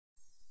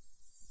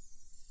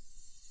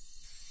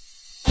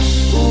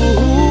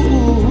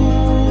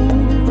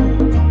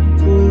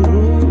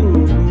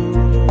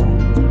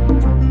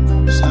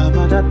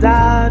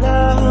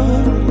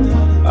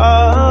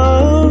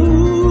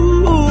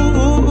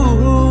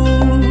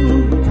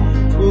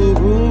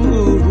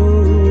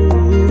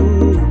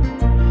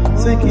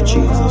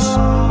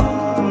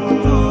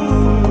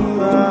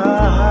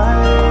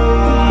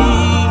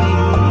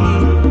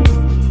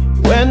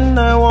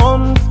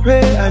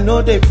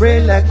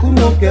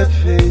get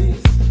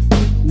faith.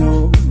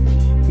 No,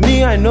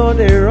 me I know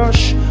they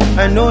rush,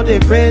 I know they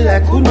pray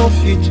like who no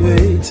fit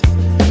wait.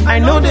 I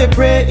know they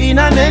pray in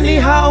an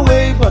anyhow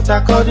way, but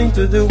according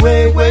to the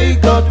way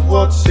God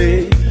would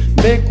say,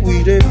 make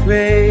we they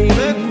pray,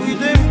 make we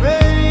they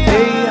pray.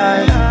 Hey,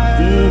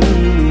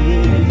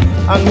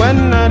 And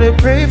when I they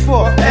pray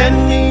for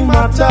any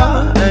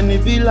matter, and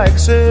it be like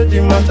say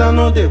the matter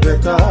no they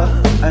better.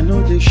 I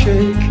know they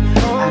shake,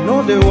 I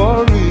know they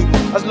worry.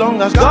 As long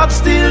as God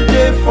still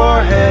there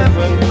for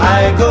heaven,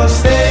 I go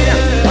stay,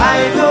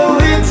 I go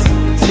wait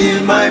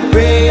till my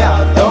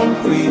prayer don't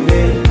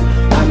prevail,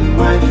 and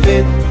my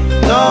faith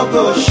no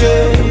go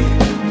shake,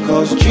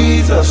 cause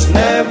Jesus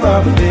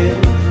never fail.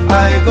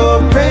 I go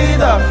pray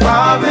the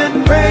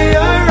fervent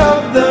prayer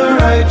of the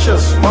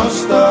righteous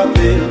must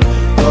avail.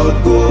 God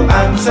go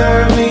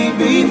answer me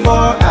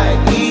before I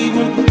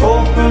even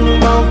open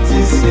mouth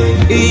to say.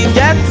 He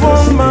get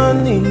one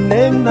man in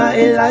name na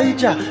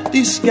Elijah.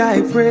 This guy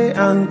pray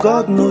and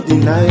God no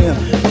deny him.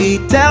 He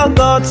tell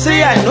God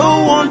say I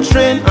no want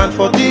train, and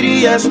for 3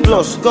 years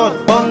plus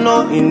God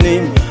honor in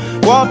name.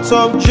 What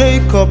up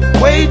Jacob,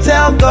 wait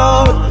tell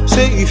God,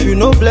 say if you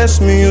no bless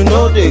me you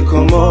know they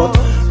come out.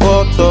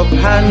 What up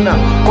Hannah,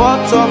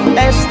 what up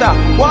Esther,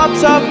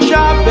 what up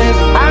Jabez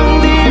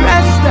and the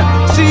rest.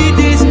 See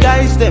these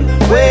guys them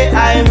where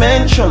I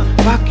mention,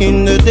 back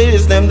in the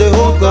days them they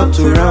hold God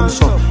to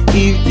ransom.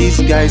 If these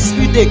guys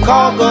fit they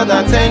call God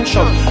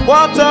attention,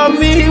 what up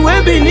me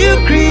we be new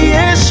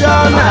creation.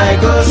 I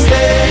go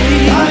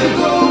stay, I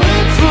go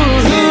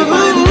through him.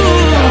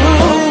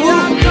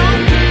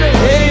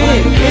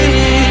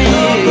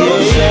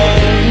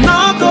 No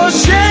go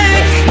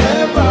shake,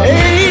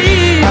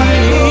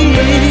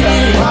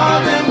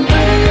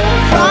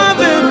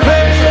 fervent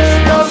prayers,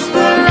 just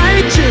the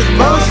righteous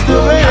must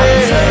obey.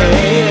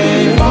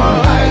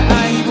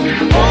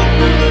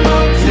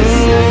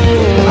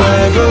 I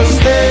go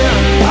stay,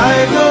 I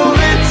go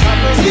wait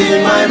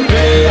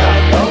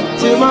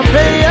till my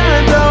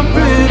prayer don't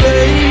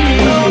prevail.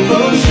 No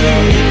go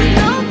shake,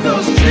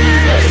 cause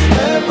Jesus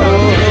never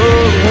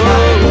fails. I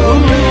go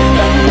pray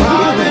that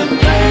fervent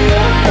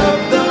prayer of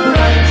the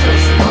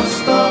righteous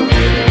must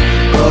obey.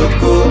 God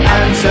go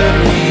answer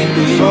me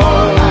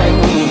before I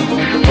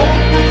even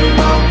open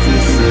mouth to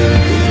say.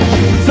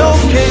 No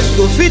case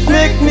go fit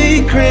make me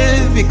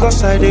crave,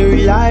 because I dey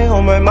rely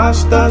on my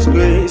master's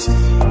grace.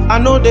 I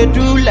know they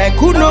do like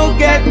who no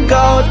get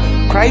God.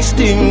 Christ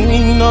in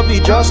me no be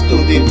just to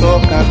the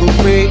talk. I go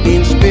pray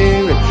in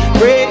spirit,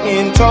 pray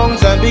in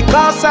tongues, and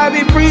because I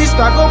be priest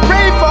I go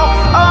pray for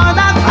all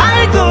that.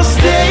 I go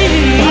stay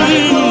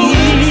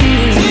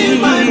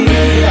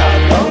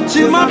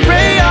till my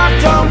prayer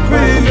don't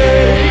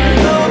prevail.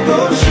 No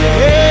go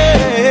shake,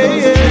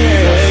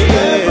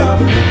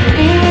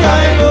 I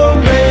go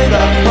pray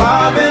the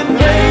fervent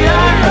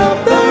prayer of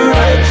the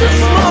righteous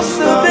must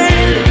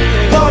avail.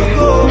 God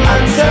go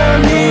answer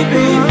me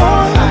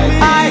before I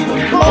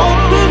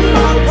open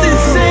mouth to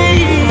say.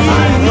 I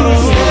go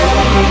stay,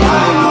 I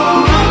go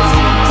wait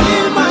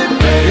till my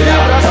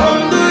prayer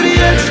don't do the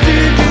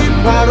HDD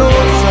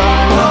parosa.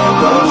 No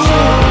go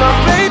shake, my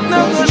faith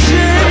no go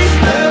shake.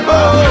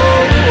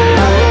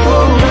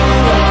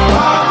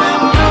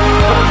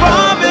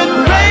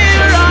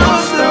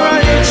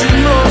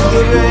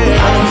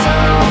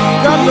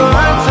 God go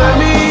answer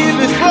me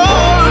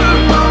before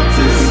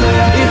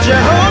if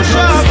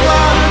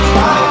Jehoshaphat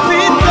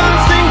feet done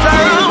things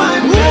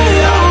around.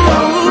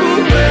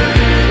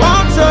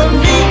 What's of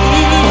me?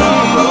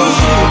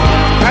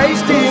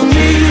 Christ in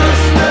me,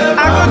 I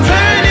go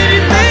turn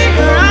anything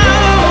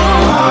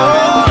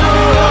around.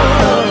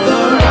 The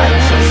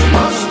righteous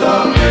must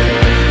obey.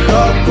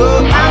 God go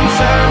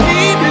answer me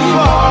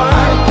before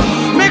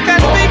make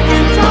us speak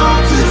in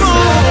tongues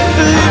more.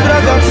 Libra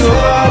got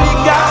nobody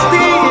got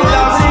still.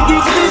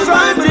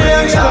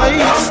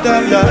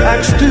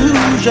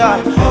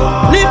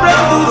 Libra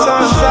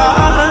Busanza,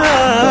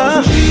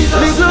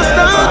 Libra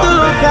Stando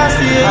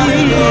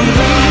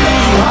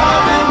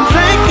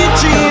Thank you,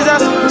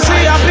 Jesus.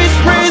 Say I please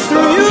pray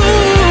through you.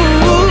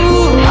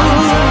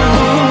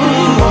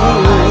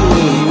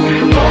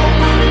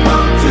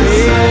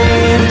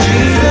 In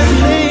Jesus'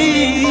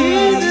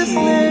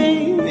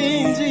 name,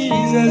 in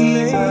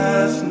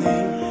Jesus'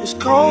 name, it's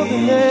called the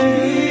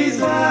name.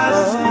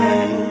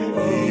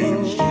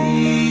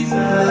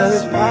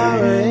 Jesus'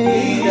 power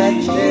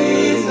in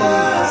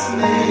Jesus'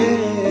 name.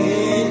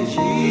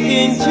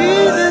 In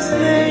Jesus'